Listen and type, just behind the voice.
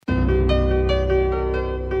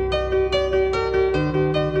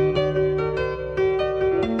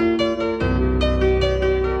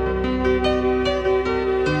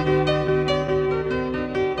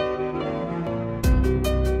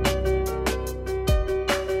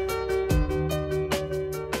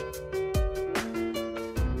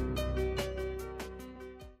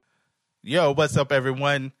Yo, what's up,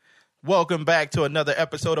 everyone? Welcome back to another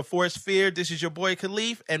episode of Force Fear. This is your boy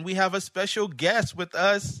Khalif, and we have a special guest with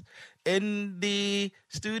us in the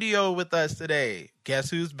studio with us today.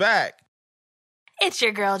 Guess who's back? It's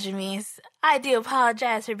your girl, Jamise. I do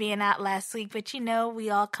apologize for being out last week, but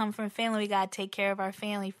we all come from family. We got to take care of our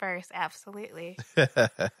family first. Absolutely.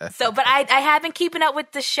 But I have been keeping up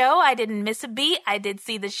with the show. I didn't miss a beat. I did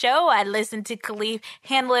see the show. I listened to Khalif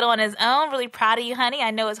handle it on his own. Really proud of you, honey.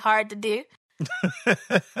 I know it's hard to do.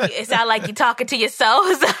 It sounds like you're talking to yourself,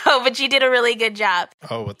 but you did a really good job.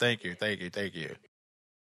 Oh, well, thank you.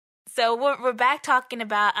 So we're back talking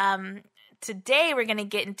about... Today, we're going to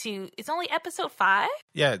get into, it's only episode 5?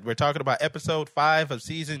 Yeah, we're talking about episode 5 of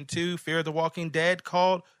season 2, Fear the Walking Dead,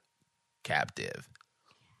 called Captive.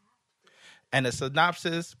 And the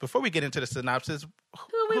synopsis, before we get into the synopsis...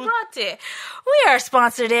 Who we brought to? We are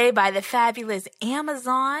sponsored today by the fabulous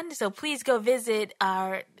Amazon. So please go visit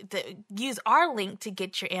use our link to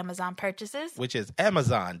get your Amazon purchases. Which is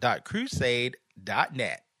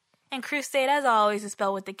amazon.crusade.net. And Crusade, as always, is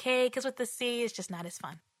spelled with the K, because with the C, it's just not as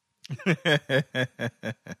fun. Exactly.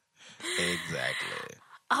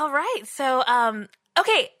 All right. So,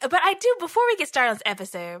 okay. But before we get started on this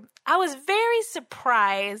episode, I was very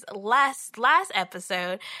surprised last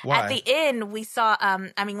episode. Why? At the end, we saw,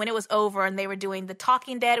 when it was over and they were doing The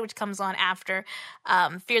Talking Dead, which comes on after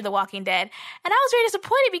Fear the Walking Dead. And I was very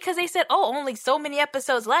disappointed because they said, only so many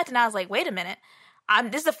episodes left. And I was like, wait a minute.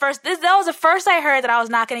 That was the first I heard that I was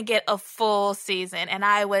not going to get a full season. And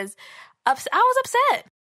I was upset.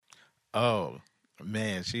 Oh,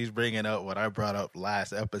 man, she's bringing up what I brought up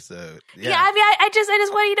last episode. Yeah, I just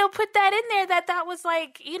want to put that in there that was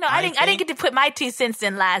like, I didn't get to put my 2 cents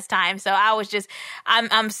in last time, so I was just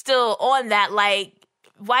I'm still on that, like,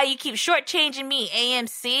 why you keep shortchanging me,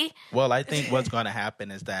 AMC? Well, I think what's going to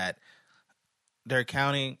happen is that they're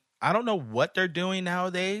counting. I don't know what they're doing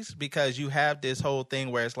nowadays, because you have this whole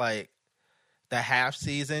thing where it's like the half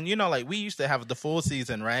season. Like we used to have the full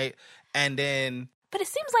season, right? And then. But it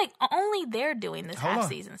seems like only they're doing this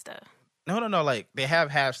half-season stuff. No. Like, they have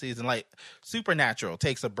half-season. Like, Supernatural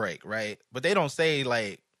takes a break, right? But they don't say,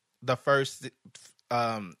 like, the first...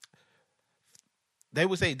 they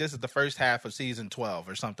would say this is the first half of season 12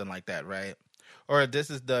 or something like that, right? Or this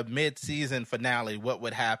is the mid-season finale, what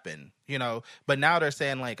would happen, But now they're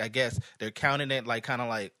saying, like, I guess they're counting it, like, kind of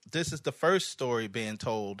like, this is the first story being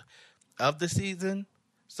told of the season,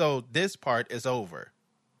 so this part is over.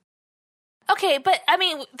 Okay, but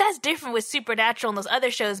that's different with Supernatural and those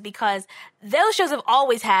other shows, because those shows have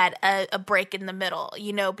always had a break in the middle,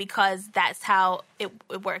 because that's how it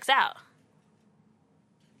works out.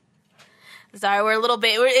 Sorry, we're a little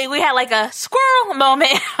bit, we had like a squirrel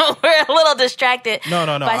moment. We're a little distracted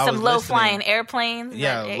by some low-flying airplanes.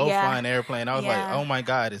 Yeah, low-flying airplane. I was like, oh my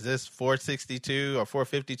God, is this 462 or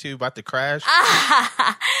 452 about to crash?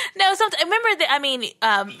 No, remember that,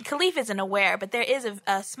 Khalif isn't aware, but there is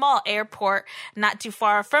a small airport not too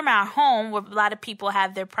far from our home where a lot of people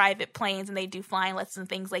have their private planes and they do flying lessons and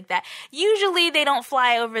things like that. Usually they don't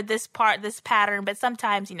fly over this pattern, but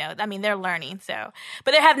sometimes, they're learning, so.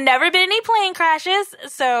 But there have never been any plane crashes,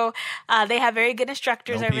 so they have very good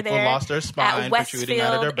instructors over there. People lost their spine protruding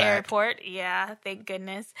out of their back. Airport. Yeah, thank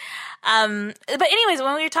goodness. But anyways,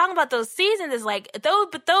 when we were talking about those seasons, it's like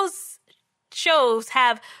those shows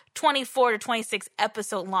have 24 to 26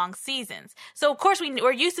 episode long seasons. So of course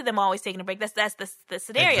we're used to them always taking a break. That's the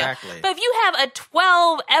scenario. Exactly. But if you have a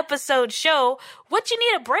 12 episode show, what you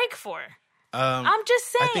need a break for? I'm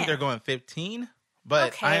just saying. I think they're going 15. But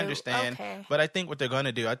okay, I understand. Okay. But I think what they're going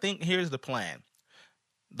to do, I think here's the plan.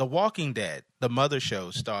 The Walking Dead, the mother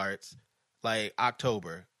show, starts like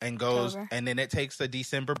October and goes, and then it takes a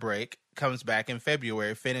December break, comes back in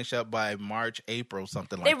February, finish up by March, April,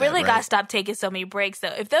 something like that. They really got to stop taking so many breaks,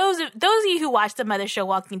 though. If those of you who watch the mother show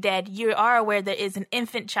Walking Dead, you are aware there is an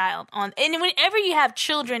infant child on, and whenever you have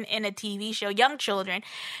children in a TV show, young children,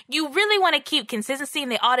 you really want to keep consistency,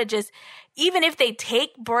 and they ought to just, even if they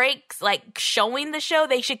take breaks, like showing the show,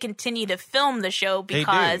 they should continue to film the show,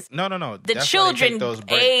 because no. The children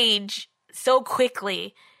age so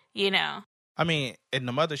quickly, in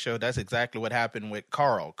the mother show, that's exactly what happened with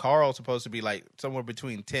Carl. Carl's supposed to be like somewhere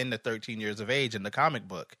between 10 to 13 years of age in the comic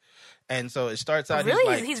book. And so it starts out,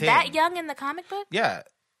 really? He's 10. That young in the comic book? Yeah.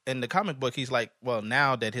 In the comic book, he's like, well,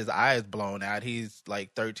 now that his eye is blown out, he's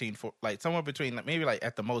like 13, like somewhere between maybe like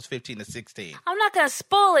at the most 15 to 16. I'm not going to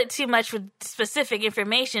spoil it too much with specific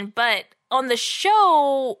information, but on the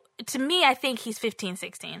show, to me, I think he's 15,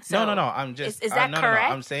 16. So No. I'm just... Is that correct?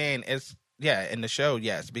 No. I'm saying Yeah, in the show,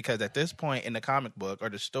 yes, because at this point in the comic book, or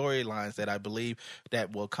the storylines that I believe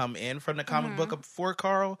that will come in from the comic book for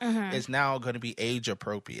Carl is now going to be age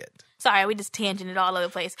appropriate. Sorry, we just tangented all over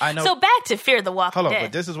the place. I know. So back to Fear the Walking Dead.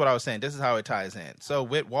 But this is what I was saying. This is how it ties in. So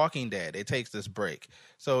with Walking Dead, it takes this break.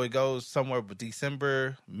 So it goes somewhere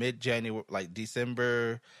December, mid-January, like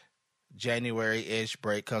December, January-ish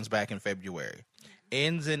break, comes back in February.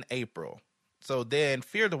 Ends in April. So then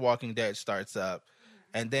Fear the Walking Dead starts up.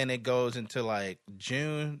 And then it goes into like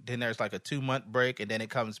June. Then there's like a 2-month break. And then it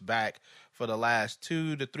comes back for the last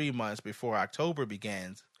 2 to 3 months before October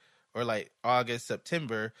begins. Or like August,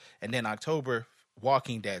 September. And then October,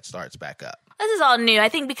 Walking Dead starts back up. This is all new. I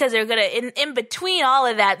think because they're going to, in between all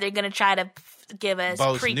of that, they're going to try to give us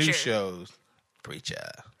both Preacher. New shows.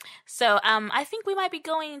 Preacher. So I think we might be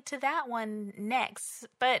going to that one next.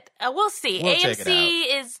 But we'll see. We'll check it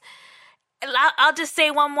AMC is... I'll just say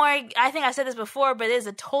one more. I think I said this before, but it is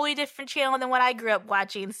a totally different channel than what I grew up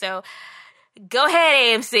watching. So go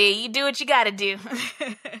ahead, AMC. You do what you got to do.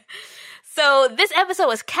 So this episode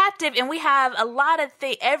was Captive, and we have a lot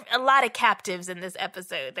of captives in this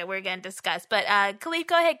episode that we're going to discuss. But Khalif,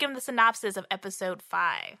 go ahead, give them the synopsis of episode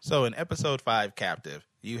 5. So in episode 5, Captive,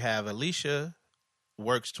 you have Alicia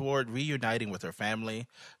works toward reuniting with her family.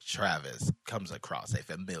 Travis comes across a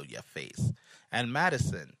familiar face, and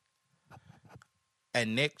Madison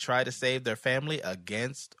and Nick try to save their family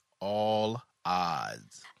against all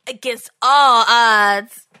odds. Against all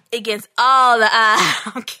odds. Against all the odds.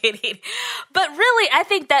 I'm kidding. But really, I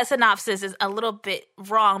think that synopsis is a little bit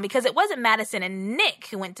wrong because it wasn't Madison and Nick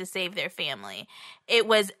who went to save their family. It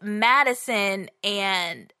was Madison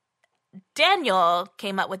and Daniel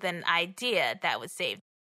came up with an idea that would save.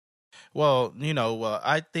 Well,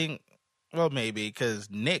 I think... Well, maybe because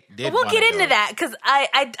Nick did. We'll get into that because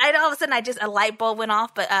I all of a sudden a light bulb went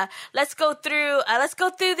off. But let's go through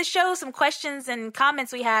the show. Some questions and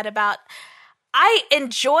comments we had about. I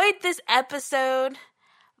enjoyed this episode,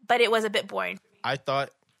 but it was a bit boring. I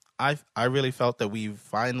thought I really felt that we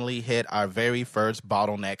finally hit our very first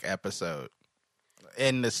bottleneck episode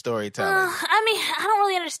in the storytelling. I don't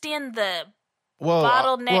really understand the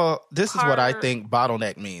bottleneck. Well, this is what I think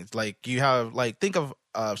bottleneck means. Like you have think of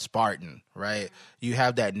Spartan, right? You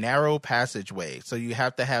have that narrow passageway. So you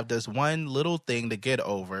have to have this one little thing to get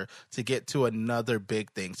over to get to another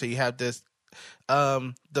big thing. So you have this,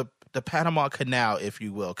 the Panama Canal, if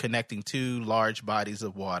you will, connecting two large bodies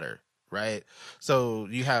of water, right? So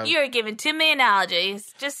you have... You're giving too many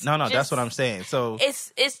analogies. No, that's what I'm saying. So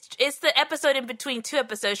it's the episode in between two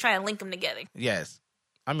episodes trying to link them together. Yes.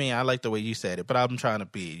 I mean, I like the way you said it, but I'm trying to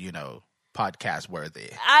be, podcast worthy.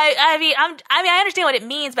 I understand what it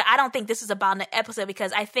means, but I don't think this is about an episode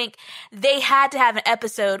because I think they had to have an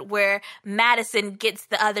episode where Madison gets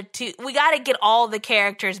the other two. We got to get all the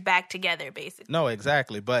characters back together, basically. No,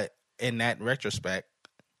 exactly. But in that retrospect,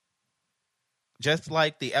 just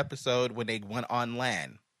like the episode when they went on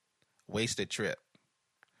land, Wasted Trip.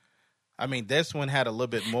 I mean, this one had a little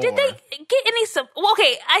bit more. Did they get any?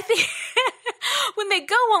 Okay, I think when they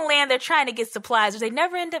go on land, they're trying to get supplies, which they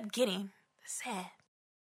never end up getting. Sad.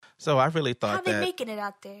 So I really thought how they making it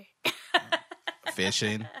out there?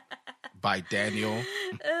 Fishing by Daniel.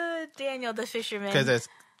 Daniel the fisherman. Because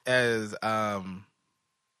as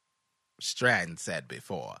Strand said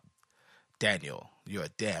before, Daniel, you're a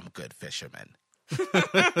damn good fisherman.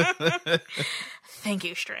 Thank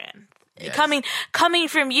you, Strand. Yes. Coming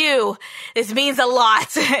from you, this means a lot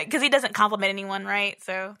because he doesn't compliment anyone, right?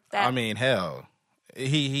 So I mean, hell,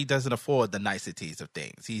 he doesn't afford the niceties of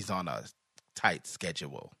things. He's on a tight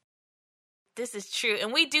schedule. This is true,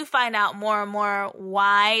 and we do find out more and more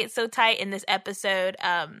why it's so tight in this episode.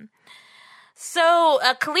 So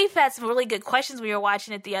Khalif had some really good questions. We were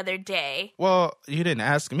watching it the other day. Well, you didn't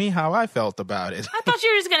ask me how I felt about it. I thought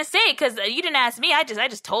you were just gonna say it because you didn't ask me. I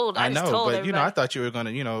just told. I know, but everybody. I thought you were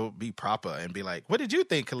gonna, be proper and be like, "What did you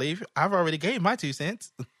think, Khalif?" I've already gave my 2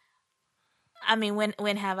 cents. I mean,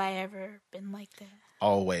 when have I ever been like that?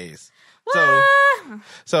 Always. What?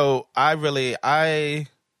 So I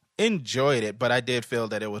enjoyed it, but I did feel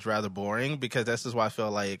that it was rather boring because this is why I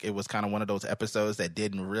feel like it was kind of one of those episodes that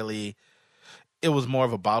didn't really. It was more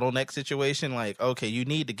of a bottleneck situation. Like, okay, you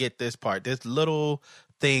need to get this little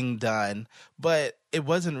thing done, but it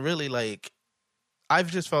wasn't really like. I've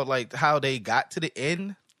just felt like how they got to the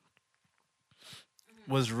end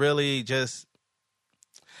was really just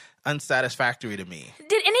unsatisfactory to me.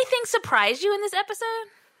 Did anything surprise you in this episode?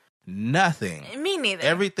 Nothing. Me neither.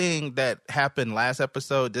 Everything that happened last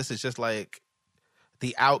episode, this is just like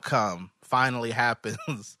the outcome finally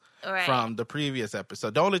happens. Right. From the previous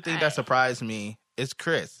episode. The only thing that surprised me is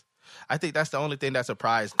Chris. I think that's the only thing that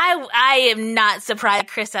surprised me. I am not surprised,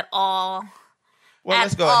 Chris, at all. Well,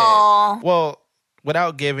 let's go ahead. Well,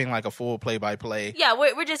 without giving like a full play-by-play. Yeah,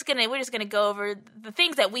 we're just gonna go over the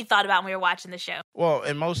things that we thought about when we were watching the show. Well,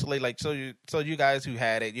 and mostly like so you guys who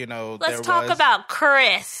had it, let's talk about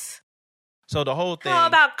Chris. So the whole thing. How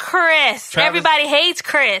about Chris? Travis, everybody hates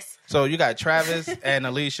Chris. So you got Travis and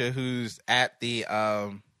Alicia, who's at the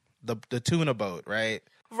tuna boat, right?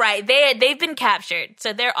 Right. They've been captured,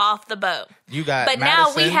 so they're off the boat. You got, but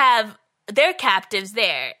Madison. Now we have their captives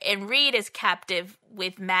there, and Reed is captive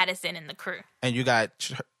with Madison and the crew. And you got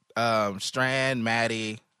Strand,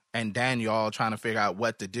 Maddie, and Daniel all trying to figure out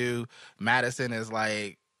what to do. Madison is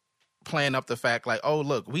like playing up the fact like, oh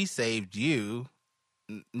look, we saved you.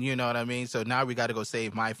 You know what I mean? So now we got to go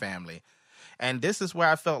save my family. And this is where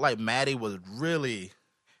I felt like Maddie was really,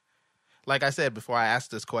 like I said before I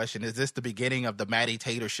asked this question, is this the beginning of the Maddie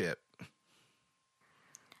Tatership?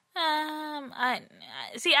 I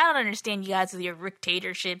don't understand you guys with your Rick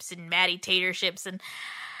Tatorships and Maddie Tatorships and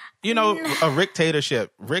a Rick Tatership.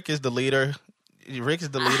 Rick is the leader.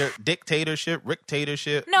 Dictatorship,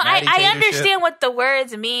 Rick-tatorship. No, I understand what the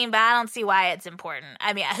words mean, but I don't see why it's important.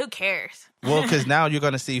 I mean, who cares? Well, because now you're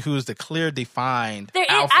going to see who's the clear defined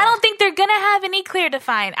alpha. I don't think they're going to have any clear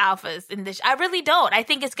defined alphas in this. I really don't. I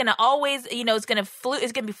think it's going to always, it's going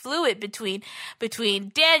to be fluid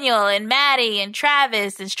between Daniel and Maddie and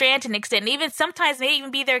Travis and Strand to an extent. And even sometimes may even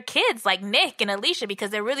be their kids like Nick and Alicia because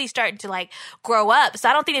they're really starting to like grow up. So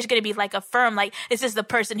I don't think there's going to be like a firm, like, this is the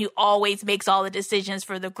person who always makes all the decisions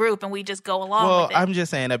for the group and we just go along with it. I'm just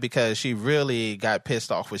saying that because she really got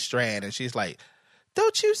pissed off with Strand and she's like,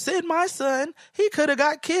 don't you send my son. He could have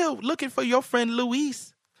got killed looking for your friend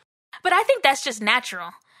Luis. But I think that's just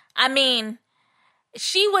natural. I mean,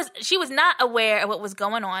 she was not aware of what was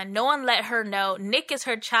going on. No one let her know. Nick is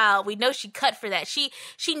her child. We know she cut for that. She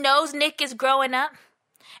knows Nick is growing up.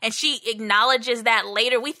 And she acknowledges that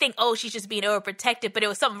later. We think, oh, she's just being overprotective. But it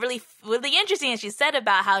was something really, really interesting she said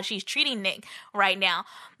about how she's treating Nick right now.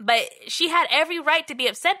 But she had every right to be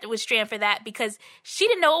upset with Strand for that because she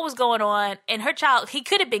didn't know what was going on. And her child, he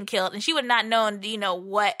could have been killed. And she would not known,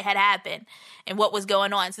 what had happened and what was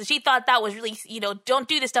going on. So she thought that was really, don't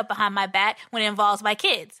do this stuff behind my back when it involves my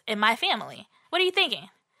kids and my family. What are you thinking?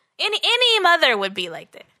 Any mother would be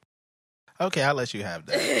like that. Okay, I'll let you have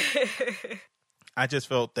that. I just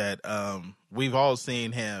felt that we've all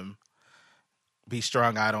seen him be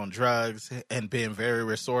strung out on drugs and being very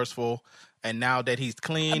resourceful. And now that he's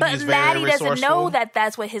clean, he's very Maddie resourceful. Doesn't know that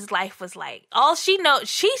that's what his life was like. All she knows,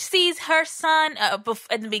 she sees her son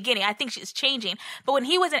in the beginning. I think she's changing. But when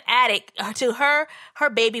he was an addict, to her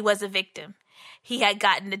baby was a victim. He had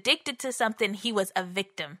gotten addicted to something. He was a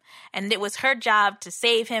victim. And it was her job to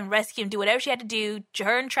save him, rescue him, do whatever she had to do,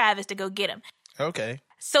 her and Travis, to go get him. Okay.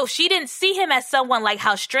 So she didn't see him as someone like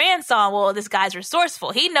how Strand saw him. Well, this guy's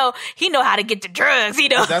resourceful. He know how to get the drugs.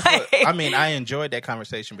 I enjoyed that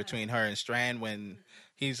conversation between her and Strand when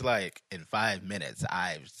he's like, in 5 minutes,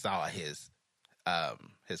 I saw his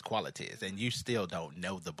qualities, and you still don't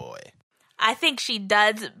know the boy. I think she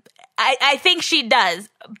does. I think she does,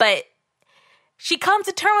 but she comes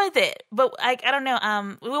to terms with it. But I don't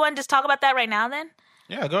know. We want to just talk about that right now, then.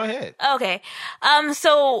 Yeah, go ahead. Okay.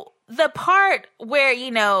 So the part where,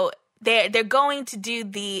 they're going to do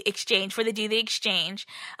the exchange,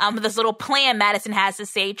 this little plan Madison has to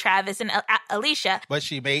save Travis and Alicia. But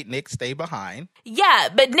she made Nick stay behind. Yeah,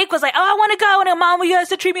 but Nick was like, oh, I want to go. And Mom, you have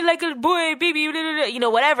to treat me like a boy, baby,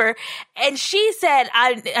 whatever. And she said,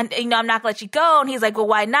 I'm not going to let you go. And he's like, well,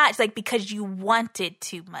 why not? She's like, because you wanted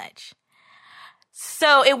too much.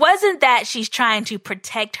 So it wasn't that she's trying to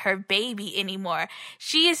protect her baby anymore.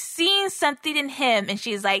 She is seeing something in him, and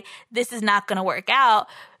she's like, "This is not going to work out.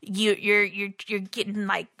 You're getting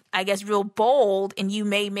like, I guess, real bold, and you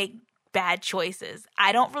may make bad choices.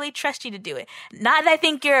 I don't really trust you to do it. Not that I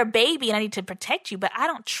think you're a baby and I need to protect you, but I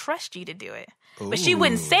don't trust you to do it." Ooh. But she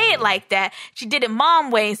wouldn't say it like that. She did it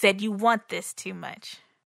mom way and said, "You want this too much."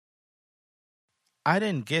 I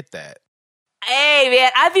didn't get that. Hey,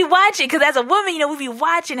 man, I be watching, because as a woman, we be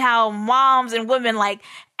watching how moms and women,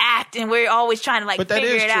 act, and we're always trying to, figure it out. But that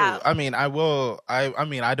is true. I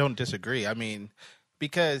mean, I don't disagree. I mean,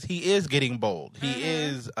 because he is getting bold. He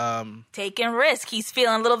is... taking risk. He's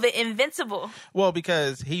feeling a little bit invincible. Well,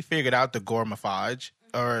 because he figured out the gourmafage,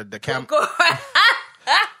 or the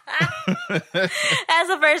That's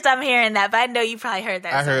the first time hearing that, but I know you probably heard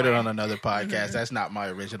that. I heard it on another podcast. Mm-hmm. That's not my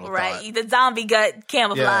original thought. Right, the zombie gut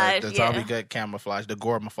camouflage. Yeah, the zombie gut camouflage, the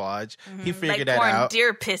gourmafage. Mm-hmm. He figured that pouring out.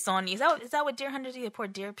 Deer piss on you. Is that what deer hunters do? They pour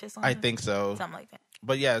deer piss on you? I think so. Something like that.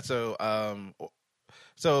 But yeah,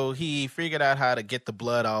 So he figured out how to get the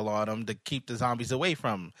blood all on him to keep the zombies away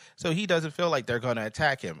from him. So he doesn't feel like they're going to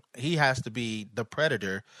attack him. He has to be the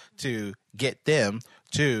predator to get them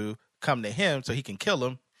to come to him so he can kill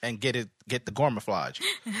them and get the gourmaflage.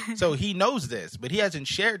 So he knows this, but he hasn't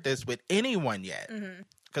shared this with anyone yet.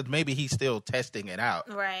 Because maybe he's still testing it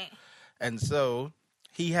out. Right. And so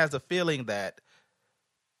he has a feeling that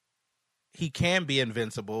he can be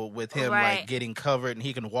invincible with him like getting covered and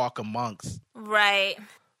he can walk amongst the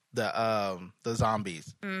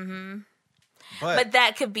zombies. But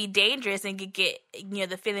that could be dangerous and could get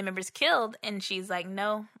the family members killed. And she's like,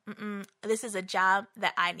 no, this is a job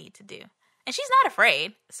that I need to do. And she's not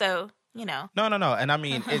afraid. So, No. And I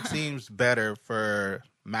mean, it seems better for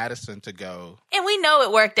Madison to go. And we know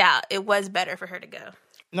it worked out. It was better for her to go.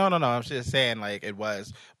 No. I'm just saying like it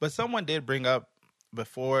was. But someone did bring up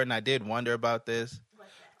before, and I did wonder about this.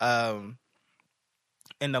 In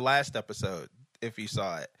the last episode, if you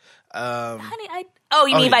saw it. Honey,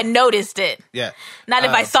 you mean if I noticed it? Yeah. Not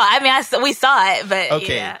if I saw it. I mean, we saw it, but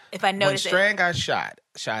okay. Yeah, if I noticed it. When Strand got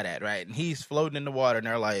shot at, right? And he's floating in the water, and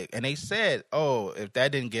they're like, and they said, if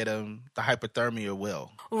that didn't get him, the hypothermia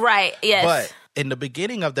will. Right, yes. But in the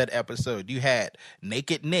beginning of that episode, you had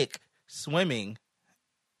Naked Nick swimming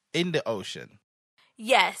in the ocean.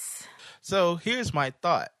 Yes. So here's my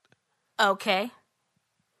thought. Okay.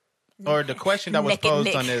 Or the question that was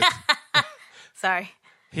posed on this. Sorry.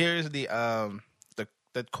 Here's the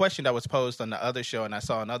question that was posed on the other show, and I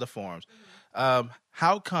saw in other forums.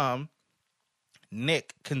 How come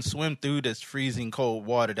Nick can swim through this freezing cold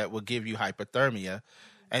water that will give you hypothermia,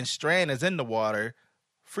 and Strand is in the water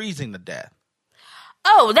freezing to death?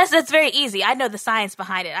 Oh, that's very easy. I know the science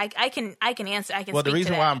behind it. I can answer. I can. Well, speak the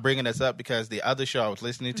reason to why that. I'm bringing this up because the other show I was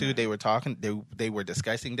listening to, they were talking, they were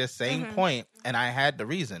discussing this same point, and I had the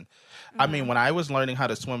reason. I mean, when I was learning how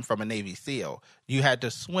to swim from a Navy SEAL, you had to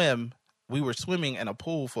swim. We were swimming in a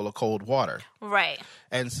pool full of cold water, right?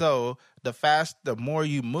 And so the more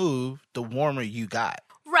you move, the warmer you got,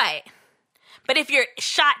 right? But if you're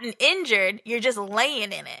shot and injured, you're just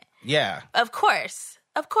laying in it. Yeah, of course.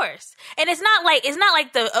 And it's not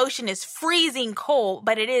like the ocean is freezing cold,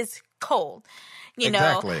 but it is cold,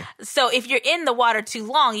 exactly. know. So if you're in the water too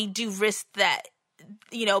long, you do risk that,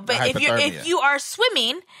 but if you are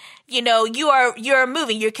swimming, you're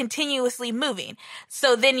moving, you're continuously moving.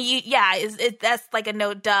 So then that's like a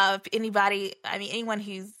no duh. Anyone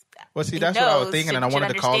who's well, see, that's what I was thinking, and I wanted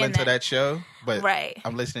to call into that show, but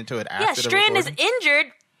I'm listening to it after. Yeah, Strand is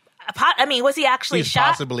injured. I mean, was he actually He's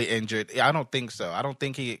shot? Possibly injured. I don't think so. I don't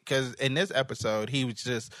think because in this episode, he was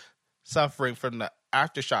just suffering from the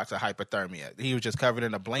aftershocks of hypothermia. He was just covered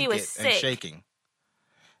in a blanket and shaking.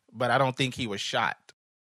 But I don't think he was shot.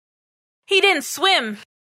 He didn't swim.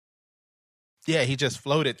 Yeah, he just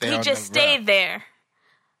floated there. He just stayed there.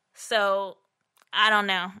 So, I don't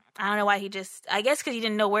know. I don't know why I guess because he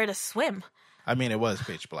didn't know where to swim. I mean, it was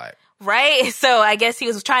pitch black. Right? So I guess he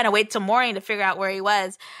was trying to wait till morning to figure out where he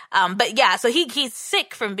was. But yeah, so he's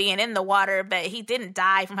sick from being in the water, but he didn't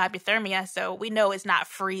die from hypothermia. So we know it's not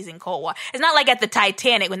freezing cold water. It's not like at the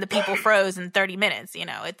Titanic when the people froze in 30 minutes.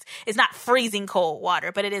 It's not freezing cold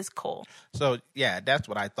water, but it is cold. So yeah, that's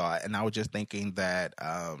what I thought. And I was just thinking that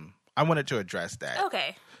I wanted to address that.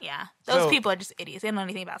 Okay. Yeah. Those people are just idiots. They don't know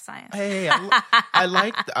anything about science. Hey, I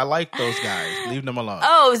like those guys. Leave them alone.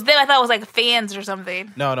 Oh, it was them. I thought it was like fans or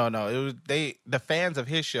something. No. It was the fans of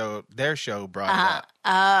their show brought it up.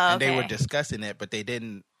 Oh, and they were discussing it, but they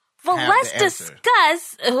didn't. Well, let's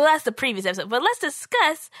discuss. Well, that's the previous episode, but let's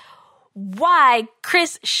discuss why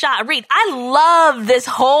Chris shot Reed. I love this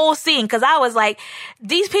whole scene because I was like,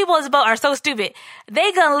 these people in this boat are so stupid.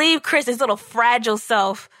 They gonna leave Chris, his little fragile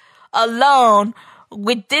self, alone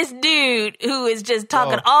with this dude who is just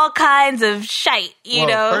talking all kinds of shite, you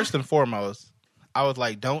know? First and foremost, I was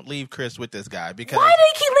like, don't leave Chris with this guy because... Why do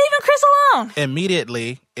you keep leaving Chris alone?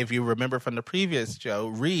 Immediately, if you remember from the previous show,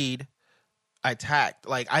 Reed attacked.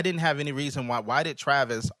 Like, I didn't have any reason why did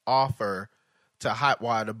Travis offer to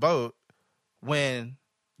hotwire the boat when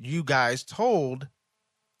you guys told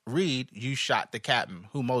Reed you shot the captain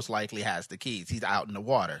who most likely has the keys? He's out in the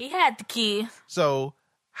water. He had the key. So...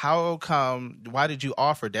 why did you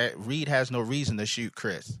offer that? Reed has no reason to shoot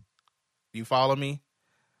Chris. You follow me?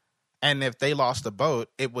 And if they lost the boat,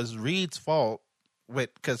 it was Reed's fault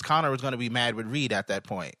because Connor was going to be mad with Reed at that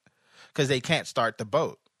point because they can't start the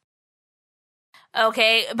boat.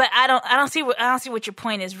 Okay, but I don't see what your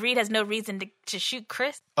point is. Reed has no reason to shoot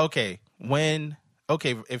Chris. Okay,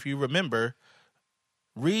 if you remember,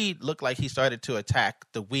 Reed looked like he started to attack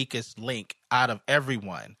the weakest link out of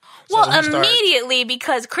everyone. Well, immediately,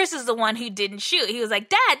 because Chris is the one who didn't shoot. He was like,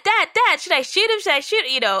 Dad, should I shoot him? Should I shoot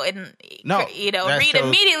him? And Reed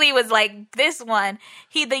immediately was like, this one,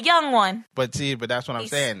 the young one. But that's what I'm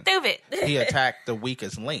saying. Stupid. He attacked the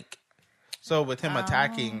weakest link. So with him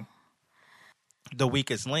attacking the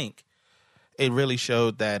weakest link, it really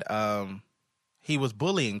showed that he was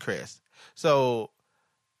bullying Chris. So,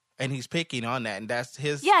 and he's picking on that, and that's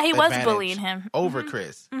his he was bullying him over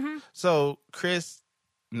Chris. Mm-hmm. So Chris,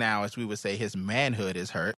 now, as we would say, his manhood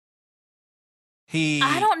is hurt.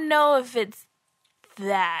 I don't know if it's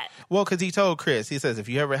that. Well, because he told Chris, he says, if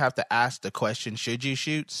you ever have to ask the question, should you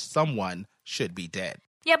shoot, someone should be dead.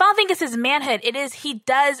 Yeah, but I don't think it's his manhood. It is,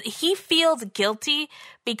 he feels guilty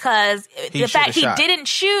because the fact he didn't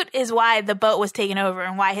shoot is why the boat was taken over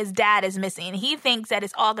and why his dad is missing. And he thinks that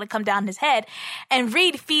it's all going to come down his head. And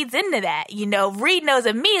Reed feeds into that. Reed knows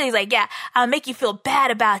immediately. He's like, yeah, I'll make you feel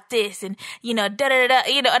bad about this. And, da-da-da-da.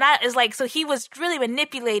 And it's like, so he was really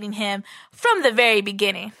manipulating him from the very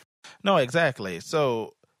beginning. No, exactly.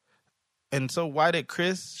 So why did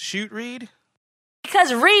Chris shoot Reed?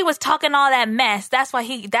 Because Reed was talking all that mess. That's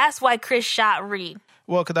why Chris shot Reed.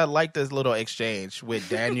 Well, because I like this little exchange with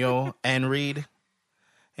Daniel and Reed.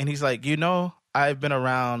 And he's like, I've been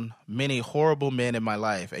around many horrible men in my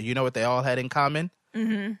life. And you know what they all had in common?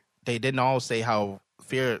 Mm-hmm. They didn't all say how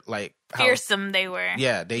fearsome they were.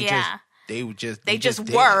 Yeah, they just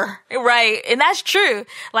were. Right. And that's true.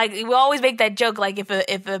 Like, we always make that joke, like, if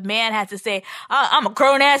a man has to say, I'm a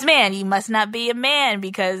grown-ass man, you must not be a man,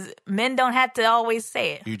 because men don't have to always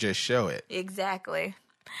say it. You just show it. Exactly.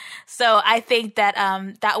 So I think that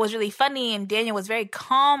that was really funny, and Daniel was very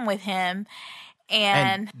calm with him.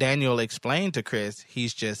 And Daniel explained to Chris,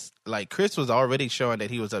 he's just, like, Chris was already showing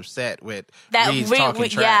that he was upset with Reed's talking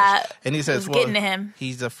trash. Yeah, and he says, getting to him.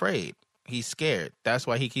 He's afraid. He's scared. That's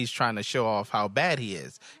why he keeps trying to show off how bad he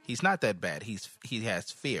is. He's not that bad. He has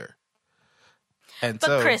fear.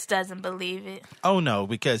 But Chris doesn't believe it. Oh, no,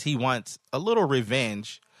 because he wants a little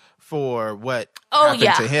revenge for what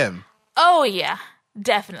happened to him. Oh, yeah.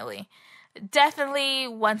 Definitely. Definitely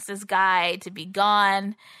wants this guy to be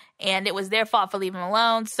gone, and it was their fault for leaving him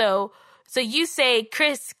alone. So you say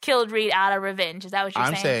Chris killed Reed out of revenge. Is that what you're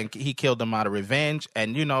saying? I'm saying he killed him out of revenge,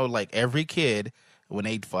 and, like every kid, when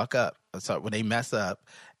they fuck up, when they mess up,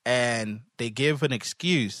 and they give an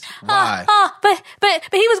excuse why. But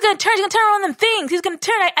he was gonna turn on them things. He was gonna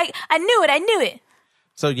turn. I knew it.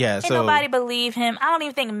 So yeah, Ain't nobody believe him. I don't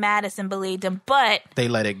even think Madison believed him, but they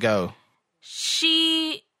let it go.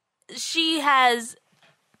 She has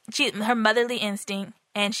her motherly instinct,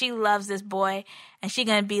 and she loves this boy, and she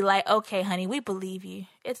gonna be like, okay, honey, we believe you.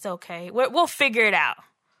 It's okay. We'll figure it out.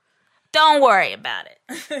 Don't worry about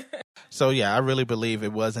it. So, yeah, I really believe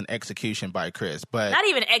it was an execution by Chris. But not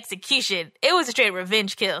even execution. It was a straight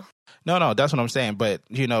revenge kill. No, that's what I'm saying. But,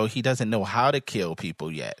 he doesn't know how to kill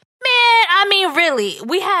people yet. Man, I mean, really.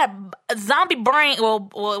 We had a zombie brain. Well,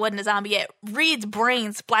 it wasn't a zombie yet. Reed's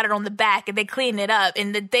brain splattered on the back, and they cleaned it up,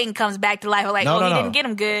 and the thing comes back to life. We're like, he didn't get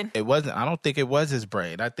him good. It wasn't. I don't think it was his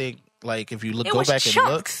brain. I think, like, if you go back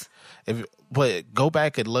chunks. and look. Go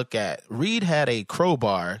back and look at, Reed had a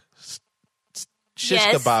crowbar shish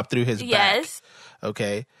kebab through his back. Yes.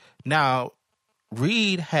 Okay. Now,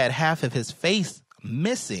 Reed had half of his face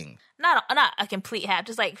missing. Not a complete half,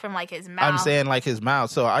 just like from like his mouth. I'm saying like his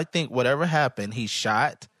mouth. So I think whatever happened, he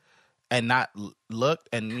shot and not looked.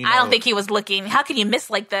 And I don't think he was looking. How can you miss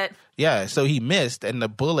like that? Yeah. So he missed, and the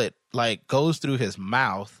bullet like goes through his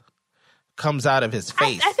mouth, comes out of his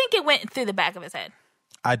face. I think it went through the back of his head.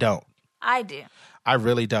 I don't. I do. I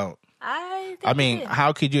really don't. I mean,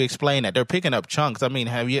 how could you explain that? They're picking up chunks. I mean,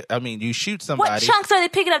 you shoot somebody. What chunks are they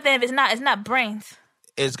picking up then if it's not brains?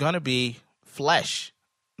 It's going to be flesh,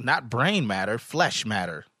 not brain matter, flesh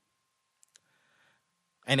matter.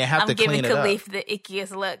 And they have to clean it up. I'm giving Khalif the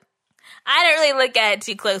ickiest look. I didn't really look at it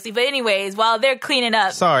too closely, but anyways, while they're cleaning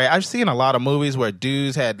up. Sorry, I've seen a lot of movies where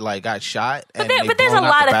dudes had like got shot. But there's a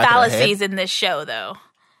lot of fallacies in this show, though.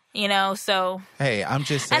 So... Hey, I'm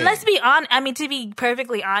just saying. And let's be honest, to be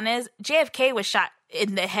perfectly honest, JFK was shot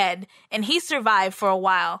in the head, and he survived for a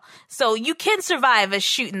while. So you can survive a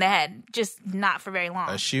shoot in the head, just not for very long.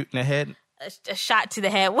 A shoot in the head? A shot to the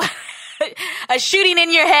head. A shooting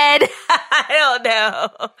in your head? I don't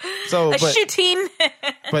know. Shooting.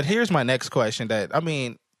 But here's my next question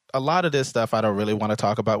a lot of this stuff I don't really want to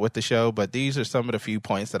talk about with the show, but these are some of the few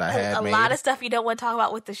points that I had made. A lot of stuff you don't want to talk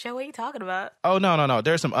about with the show? What are you talking about? Oh, no.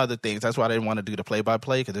 There's some other things. That's why I didn't want to do the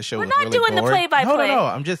play-by-play, because the show was really boring. We're not doing the play-by-play. No.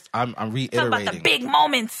 I'm reiterating. Talking about the big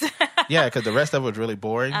moments. Yeah, because the rest of it was really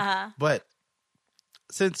boring. Uh-huh. But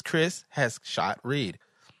since Chris has shot Reed.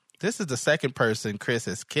 This is the second person Chris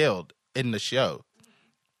has killed in the show.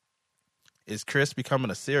 Is Chris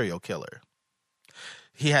becoming a serial killer?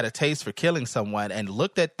 He had a taste for killing someone and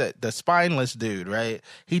looked at the spineless dude, right?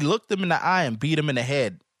 He looked him in the eye and beat him in the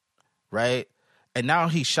head, right? And now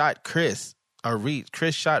he shot Chris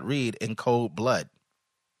shot Reed in cold blood.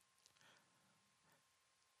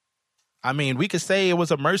 I mean, we could say it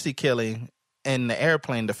was a mercy killing in the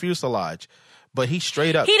airplane, the fuselage, but he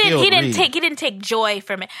straight up killed Reed. He didn't take joy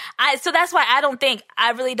from it. So that's why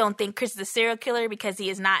I really don't think Chris is a serial killer, because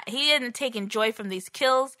he isn't taking joy from these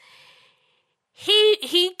kills.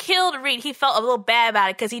 He killed Reed. He felt a little bad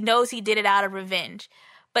about it because he knows he did it out of revenge.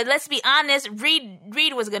 But let's be honest,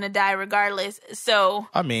 Reed was going to die regardless. So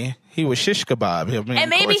I mean, he was shish kebab. And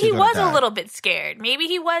maybe he was a little bit scared. Maybe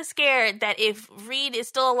he was scared that if Reed is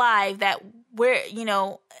still alive, that we're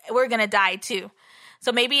going to die too.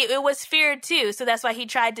 So maybe it was fear too. So that's why he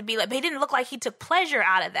tried to be like, but he didn't look like he took pleasure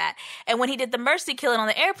out of that. And when he did the mercy killing on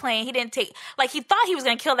the airplane, he didn't take, like, he thought he was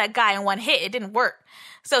going to kill that guy in one hit. It didn't work.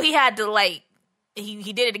 So he had to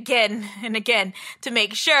he did it again and again to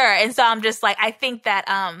make sure. And so I'm just like, I think that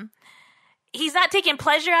he's not taking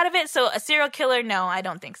pleasure out of it. So a serial killer, no, I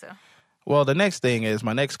don't think so. Well,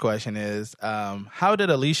 my next question is, how did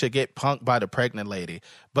Alicia get punked by the pregnant lady?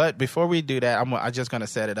 But before we do that, I'm just going to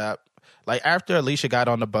set it up. Like, after Alicia got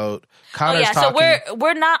on the boat, Connor's talking. So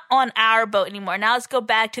we're not on our boat anymore. Now let's go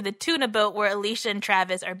back to the tuna boat where Alicia and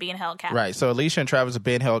Travis are being held captive. Right. So Alicia and Travis are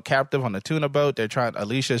being held captive on the tuna boat.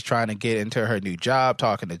 Alicia's trying to get into her new job,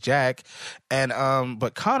 talking to Jack. And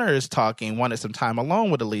but Connor is wanted some time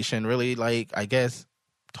alone with Alicia and really, like, I guess,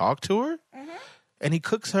 talk to her. Mm-hmm. And he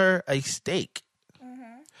cooks her a steak.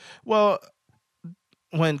 Mm-hmm. Well,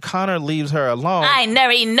 when Connor leaves her alone, I ain't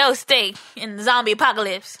never eaten no steak in the zombie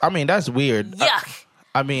apocalypse. I mean, that's weird. Yuck.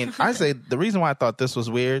 I mean, I say the reason why I thought this was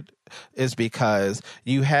weird is because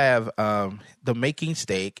you have the making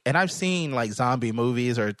steak, and I've seen like zombie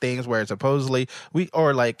movies or things where supposedly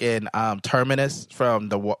or like in Terminus from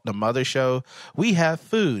the Mother show, we have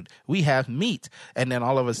food, we have meat, and then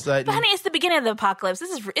all of a sudden, but honey, it's the beginning of the apocalypse.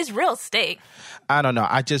 It's real steak. I don't know.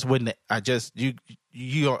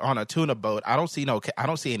 You on a tuna boat. I don't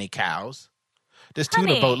see any cows. This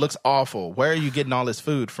tuna boat looks awful. Where are you getting all this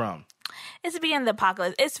food from? It's the beginning of the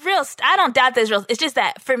apocalypse. It's real. I don't doubt that it's real. It's just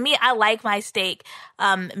that for me, I like my steak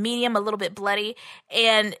medium, a little bit bloody.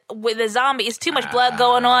 And with the zombie, it's too much blood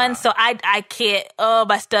going on, so I can't. Oh,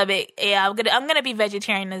 my stomach. Yeah, I'm gonna be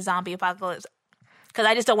vegetarian in the zombie apocalypse because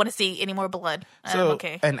I just don't want to see any more blood.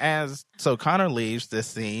 Okay. So Connor leaves this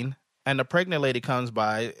scene, and the pregnant lady comes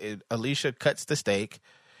by. Alicia cuts the steak,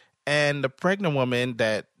 and the pregnant woman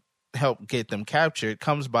that help get them captured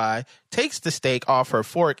comes by, takes the steak off her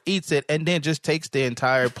fork, eats it, and then just takes the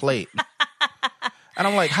entire plate. And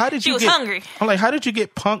I'm like, she was hungry. I'm like, how did you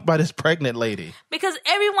get punked by this pregnant lady? Because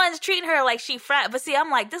everyone's treating her like she frat. But see, I'm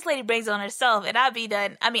like, this lady brings it on herself, and I'd be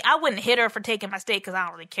done. I mean, I wouldn't hit her for taking my steak because I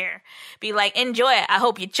don't really care. Be like, enjoy it. I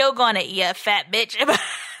hope you choke on it, you fat bitch.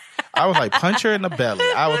 I was like, punch her in the belly.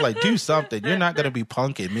 I was like, do something. You're not gonna be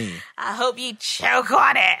punking me. I hope you choke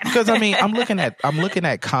on it. Because I mean, I'm looking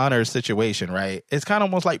at Connor's situation, right? It's kind of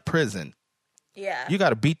almost like prison. Yeah. You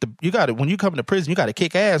gotta when you come to prison, you gotta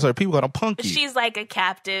kick ass or people gonna punk you. She's like a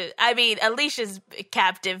captive. I mean, Alicia's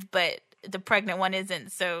captive, but the pregnant one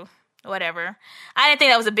isn't, so whatever. I didn't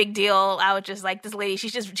think that was a big deal. I was just like, this lady,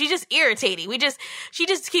 she's just irritating. She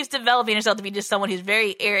just keeps developing herself to be just someone who's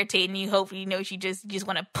very irritating. You hope she just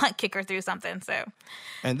want to punt kick her through something. So,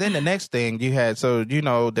 and then the next thing you had,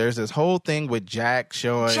 there's this whole thing with Jack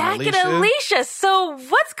showing Alicia. And Alicia. So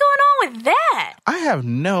what's going on with that? I have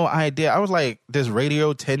no idea. I was like, this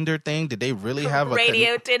radio Tinder thing. Did they really have a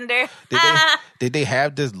radio Tinder? Did they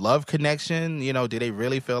have this love connection? Did they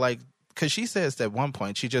really feel like? Because she says at one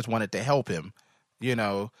point she just wanted to help him,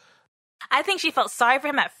 I think she felt sorry for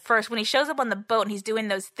him at first. When he shows up on the boat and he's doing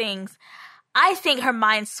those things, I think her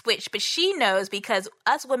mind switched. But she knows, because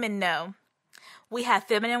us women know we have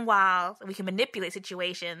feminine wiles and we can manipulate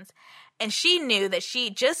situations. And she knew that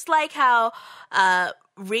just like how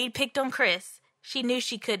Reed picked on Chris, she knew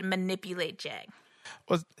she could manipulate Jack.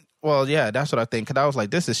 Well, yeah, that's what I think. Because I was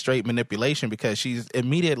like, this is straight manipulation, because she's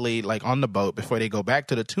immediately, like, on the boat, before they go back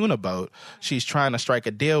to the tuna boat, she's trying to strike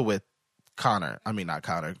a deal with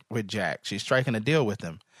with Jack. She's striking a deal with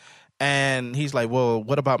him. And he's like, well,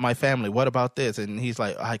 what about my family? What about this? And he's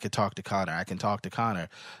like, I can talk to Connor.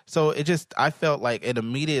 So I felt like it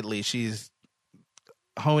immediately she's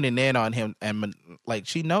honing in on him, and like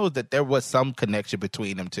she knows that there was some connection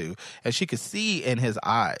between them two, and she could see in his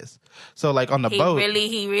eyes. So like on the boat,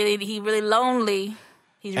 he really lonely.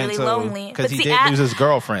 He's really lonely. Because he did lose his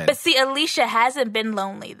girlfriend. But see, Alicia hasn't been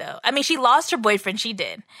lonely, though. I mean, she lost her boyfriend. She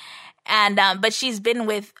did. And but she's been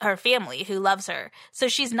with her family who loves her. So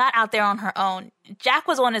she's not out there on her own. Jack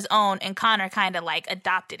was on his own, and Connor kind of like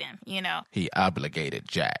adopted him, you know? He obligated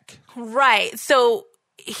Jack. Right. So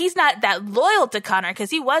he's not that loyal to Connor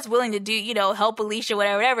because he was willing to do, you know, help Alicia,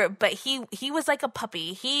 whatever. But he was like a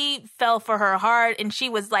puppy. He fell for her hard, and she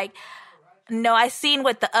was like, no, I seen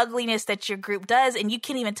what the ugliness that your group does, and you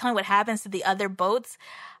can't even tell me what happens to the other boats.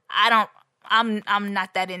 I'm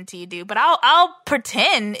not that into you, dude. But I'll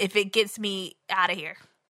pretend if it gets me out of here.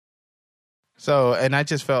 So, and I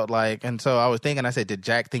just felt like, and so I was thinking, I said, did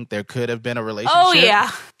Jack think there could have been a relationship? Oh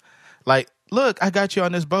yeah. Like, look, I got you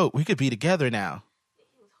on this boat. We could be together now.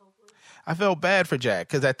 I felt bad for Jack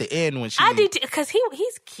because at the end when she, I do too, because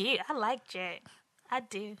he's cute. I like Jack. I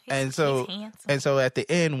do. He's handsome. And so at the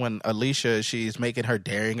end when Alicia, she's making her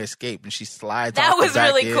daring escape and she slides that off was the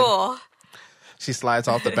back really end. Cool. She slides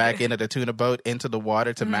off the back end of the tuna boat into the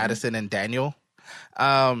water to Madison and Daniel.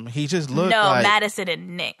 He just looked like... Madison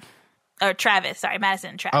and Nick. Or Travis. Sorry,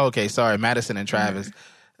 Madison and Travis. Oh, okay, sorry. Madison and Travis.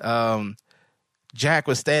 Jack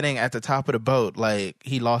was standing at the top of the boat like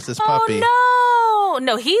he lost his puppy. Oh, no.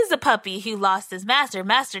 No, he's the puppy who lost his master.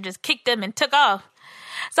 Master just kicked him and took off.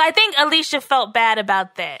 So I think Alicia felt bad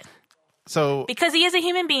about that. So because he is a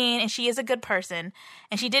human being and she is a good person,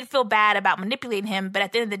 and she did feel bad about manipulating him, but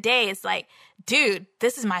at the end of the day, it's like, dude,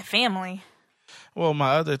 this is my family. Well,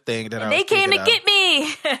 my other thing that they came to get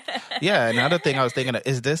me. Yeah, another thing I was thinking of,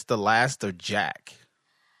 is this the last of Jack?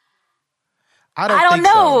 I don't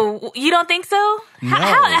know. So. You don't think so? No.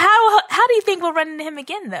 How do you think we'll run into him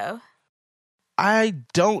again, though? I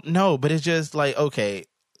don't know, but it's just like, okay,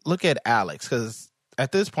 look at Alex, because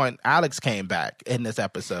at this point, Alex came back in this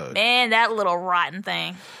episode. Man, that little rotten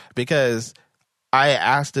thing. Because I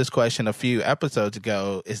asked this question a few episodes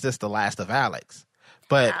ago, is this the last of Alex?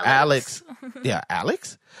 But Alex yeah,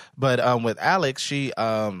 Alex. But with Alex, she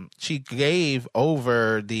gave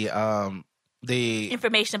over the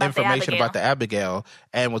information about the Abigail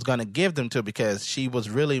and was going to give them to her because she was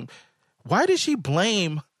really... Why did she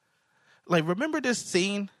blame... Like, remember this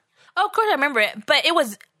scene? Oh, of course I remember it. But it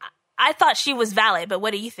was... I thought she was valid, but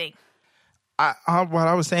what do you think? What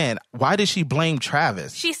I was saying, why did she blame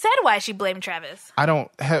Travis? She said why she blamed Travis.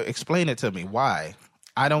 Explain it to me. Why?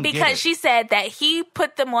 I don't get it. Because she said that he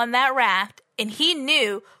put them on that raft and he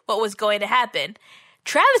knew what was going to happen.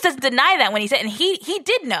 Travis doesn't deny that when he said, and he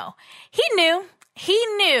did know. He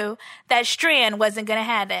knew that Strand wasn't going to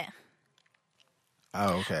have it.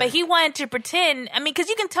 Oh, okay. But he wanted to pretend, I mean, because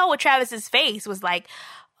you can tell what Travis's face was like,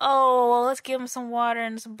 oh, well, let's give him some water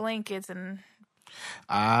and some blankets. Okay. But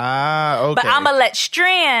I'm going to let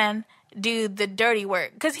Strand do the dirty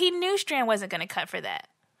work because he knew Strand wasn't going to cut for that.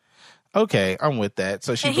 Okay, I'm with that.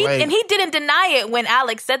 So he didn't deny it when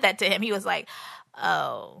Alex said that to him. He was like,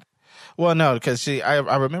 oh. Well, no, because I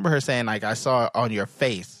remember her saying, like, I saw it on your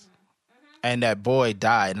face and that boy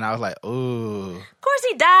died. And I was like, ooh. Of course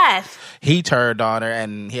he died. He turned on her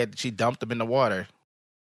and she dumped him in the water.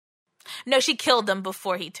 No, she killed him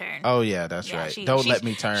before he turned. Oh, yeah, that's right. Don't let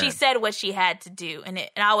me turn. She said what she had to do. And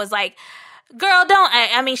I was like, girl, don't.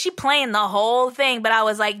 I mean, she playing the whole thing. But I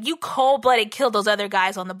was like, you cold-blooded killed those other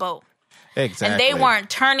guys on the boat. Exactly. And they weren't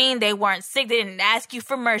turning. They weren't sick. They didn't ask you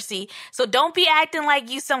for mercy. So don't be acting like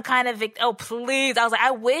you some kind of oh, please. I was like,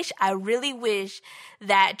 I really wish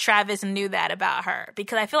that Travis knew that about her.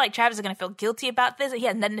 Because I feel like Travis is going to feel guilty about this. And he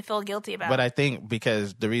has nothing to feel guilty about. But I think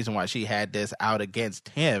because the reason why she had this out against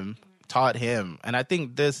him taught him. And I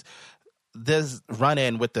think this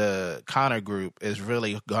run-in with the Connor group is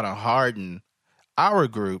really going to harden our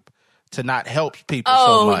group to not help people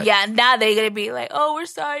so much. Oh, yeah. Now they're going to be like, oh, we're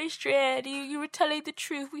sorry, Strand. You were telling the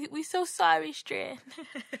truth. We're so sorry, Strand.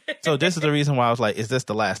 So this is the reason why I was like, is this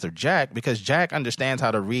the last of Jack? Because Jack understands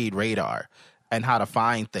how to read radar and how to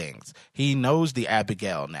find things. He knows the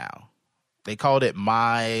Abigail now. They called it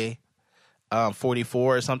My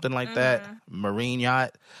 44 or something like that, marine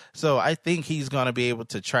yacht. So I think he's going to be able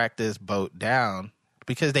to track this boat down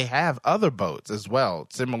because they have other boats as well,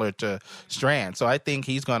 similar to Strand. So I think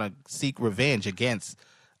he's going to seek revenge against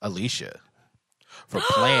Alicia for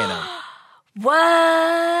playing him.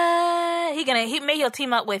 What? He'll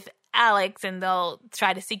team up with Alex and they'll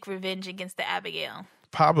try to seek revenge against the Abigail.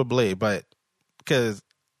 Probably, but because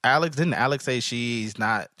didn't Alex say she's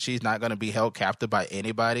not going to be held captive by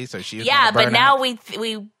anybody? So she's but now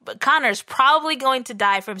Connor's probably going to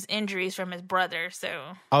die from his injuries from his brother.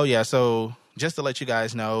 So so just to let you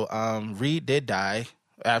guys know, Reed did die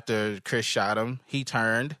after Chris shot him. He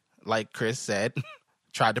turned, like Chris said,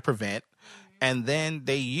 tried to prevent, And then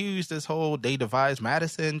they devised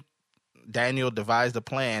Madison, Daniel devised a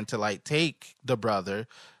plan to like take the brother.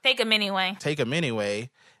 Take him anyway.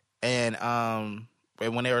 And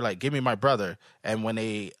when they were like, give me my brother. And when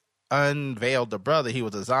they unveiled the brother, he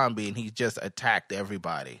was a zombie and he just attacked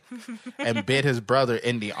everybody and bit his brother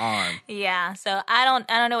in the arm. Yeah. So I don't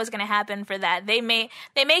know what's going to happen for that. They may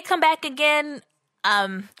come back again.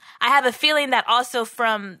 I have a feeling that also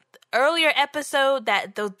from earlier episode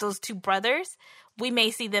that those two brothers, we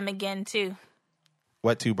may see them again too.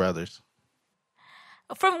 What two brothers?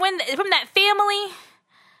 From that family.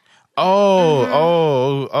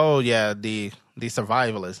 Oh, yeah, the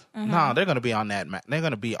survivalists. No, they're gonna be on that. They're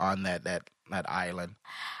gonna be on that island.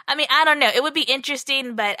 I mean, I don't know. It would be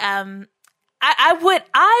interesting, but I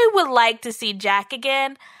would like to see Jack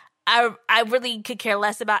again. I really could care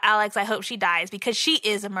less about Alex. I hope she dies because she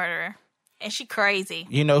is a murderer and she crazy.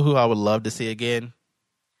 You know who I would love to see again?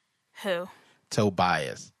 Who?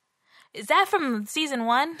 Tobias. Is that from season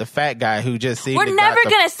 1? The fat guy who just seemed. We're never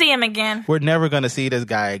gonna see him again. We're never gonna see this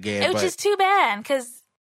guy again. It was just too bad because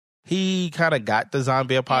he kind of got the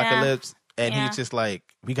zombie apocalypse, and he's just like,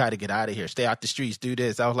 "We got to get out of here. Stay out the streets. Do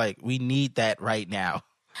this." I was like, "We need that right now."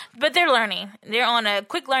 But they're learning. They're on a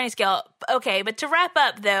quick learning scale. Okay, but to wrap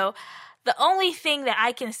up though, the only thing that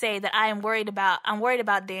I can say that I'm worried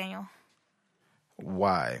about Daniel.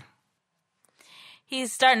 Why?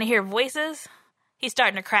 He's starting to hear voices. He's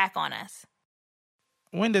starting to crack on us.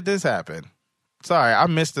 When did this happen? Sorry, I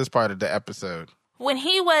missed this part of the episode. When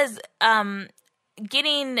he was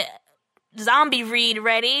getting zombie Reed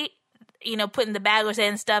ready, putting the baggers in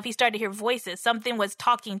and stuff, he started to hear voices. Something was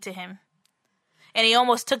talking to him. And he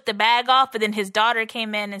almost took the bag off, but then his daughter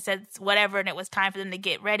came in and said whatever, and it was time for them to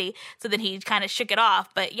get ready. So then he kind of shook it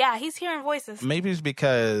off. But yeah, he's hearing voices. Maybe it's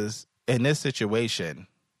because in this situation...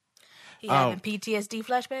 He having PTSD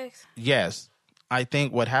flashbacks? Yes. I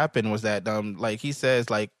think what happened was that, like he says,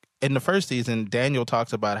 like in the first season, Daniel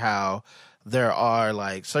talks about how there are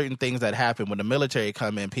like certain things that happen when the military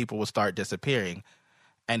come in, people will start disappearing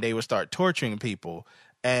and they would start torturing people.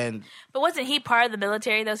 But wasn't he part of the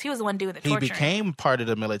military though? He was the one doing the torturing. He became part of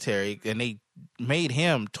the military and they made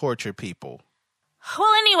him torture people.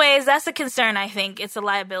 Well, anyways, that's a concern, I think. It's a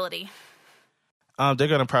liability. They're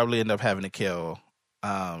going to probably end up having to kill...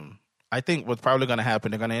 I think what's probably going to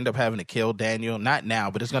happen, they're going to end up having to kill Daniel. Not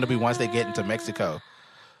now, but it's going to be once they get into Mexico.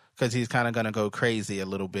 Because he's kind of going to go crazy a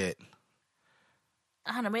little bit.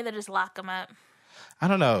 I don't know. Maybe they'll just lock him up. I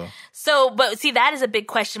don't know. So, but see, that is a big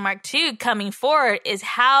question mark, too, coming forward, is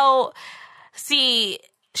how... See,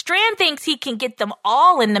 Strand thinks he can get them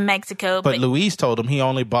all into Mexico. But Luis told him he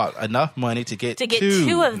only bought enough money to get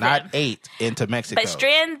two of them. Not 8, into Mexico. But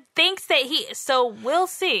Strand thinks that So, we'll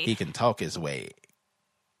see. He can talk his way.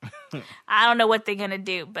 I don't know what they're gonna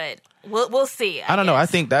do, but we'll see. I don't know. I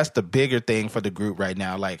think that's the bigger thing for the group right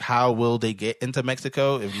now. Like, how will they get into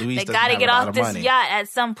Mexico if Luis doesn't have a lot of money? They gotta get off this yacht at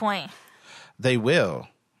some point. They will,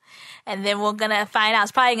 and then we're gonna find out.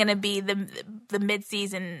 It's probably gonna be the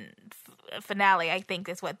mid-season finale. I think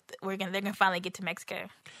that's what they're gonna finally get to Mexico.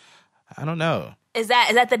 I don't know. Is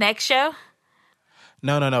that the next show?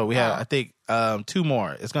 No. We have I think 2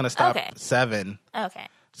 more. It's gonna stop 7. Okay.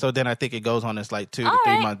 So then I think it goes on this like 2 to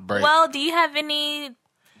 3 month break. Well, do you have any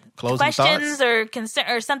closing questions thoughts? or concern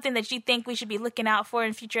or something that you think we should be looking out for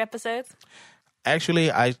in future episodes? Actually,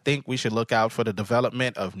 I think we should look out for the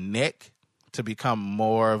development of Nick to become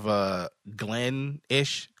more of a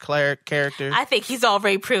Glenn-ish character. I think he's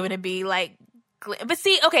already proven to be like Glenn. But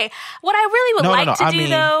see, okay, what I really would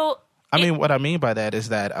what I mean by that is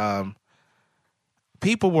that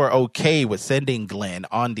people were okay with sending Glenn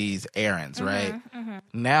on these errands, right? Mm-hmm.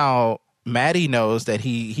 Now, Maddie knows that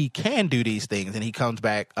he can do these things and he comes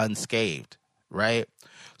back unscathed, right?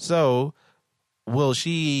 So, will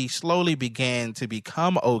she slowly begin to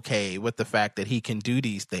become okay with the fact that he can do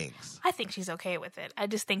these things? I think she's okay with it. I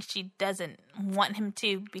just think she doesn't want him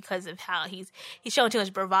to because of how he's showing too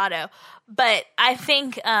much bravado. But I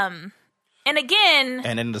think, and again...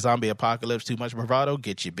 And in the zombie apocalypse, too much bravado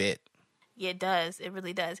gets you bit. Yeah, it does. It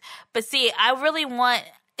really does. But see, I really want,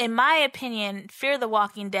 in my opinion, Fear the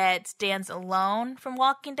Walking Dead stands alone from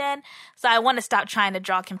Walking Dead. So I want to stop trying to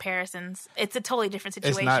draw comparisons. It's a totally different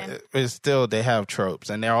situation. It's still, they have tropes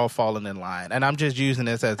and they're all falling in line. And I'm just using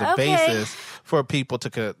this as a basis for people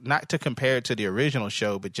to not to compare it to the original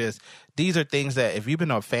show, but just these are things that if you've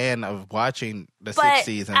been a fan of watching the 6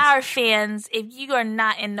 seasons. Our fans, if you are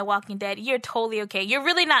not in The Walking Dead, you're totally okay. You're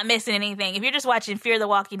really not missing anything. If you're just watching Fear the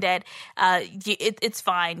Walking Dead, it's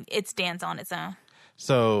fine. It stands on its own.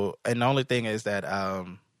 So, and the only thing is that,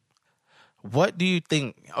 what do you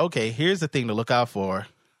think? Okay, here's the thing to look out for.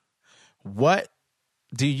 What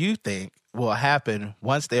do you think will happen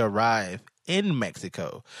once they arrive in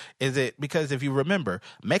Mexico? Is it because if you remember,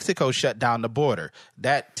 Mexico shut down the border.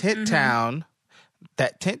 That tent town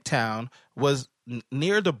was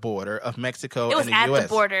near the border of Mexico and the US. It was at the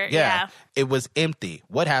border, yeah. It was empty.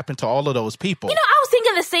 What happened to all of those people? You know, I was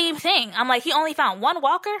thinking the same thing. I'm like, he only found one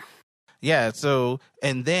walker? Yeah,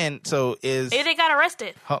 maybe they got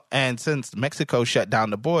arrested. And since Mexico shut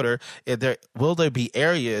down the border, will there be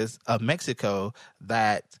areas of Mexico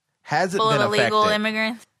that hasn't been affected? Full of illegal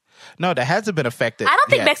immigrants? No, that hasn't been affected. I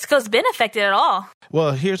don't think Mexico's been affected at all.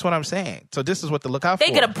 Well, here's what I'm saying. So this is what to look out for.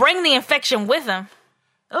 They're going to bring the infection with them.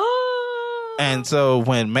 Oh. And so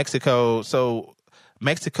when Mexico,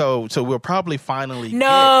 we'll probably finally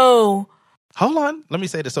Hold on. Let me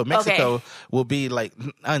say this. So Mexico will be like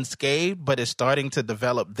unscathed, but it's starting to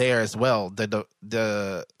develop there as well.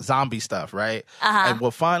 The zombie stuff, right? And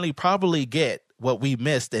we'll finally probably get what we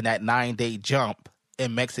missed in that 9-day jump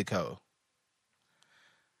in Mexico.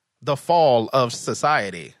 The fall of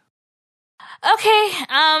society. Okay.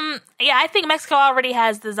 Yeah, I think Mexico already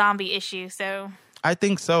has the zombie issue, so. I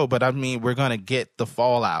think so, but I mean, we're going to get the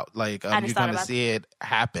fallout. Like, you're going to see it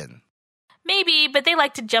happen. Maybe, but they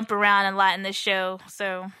like to jump around a lot in this show,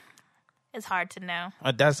 so it's hard to know.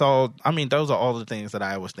 That's all. I mean, those are all the things that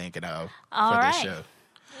I was thinking of for this show.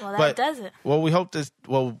 Well, that does it. Well, we hope this.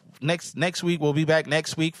 Well, next week we'll be back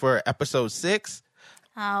next week for episode 6.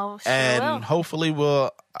 Oh, sure and will. Hopefully,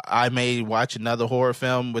 I may watch another horror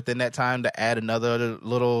film within that time to add another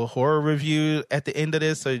little horror review at the end of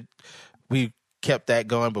this. So we kept that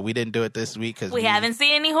going, but we didn't do it this week because we haven't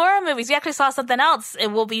seen any horror movies. We actually saw something else,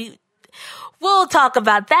 and we'll talk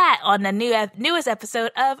about that on the newest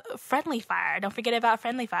episode of Friendly Fire. Don't forget about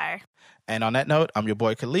Friendly Fire. And on that note, I'm your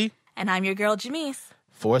boy Khalid. And I'm your girl Jamise.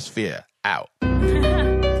 Force Fear out.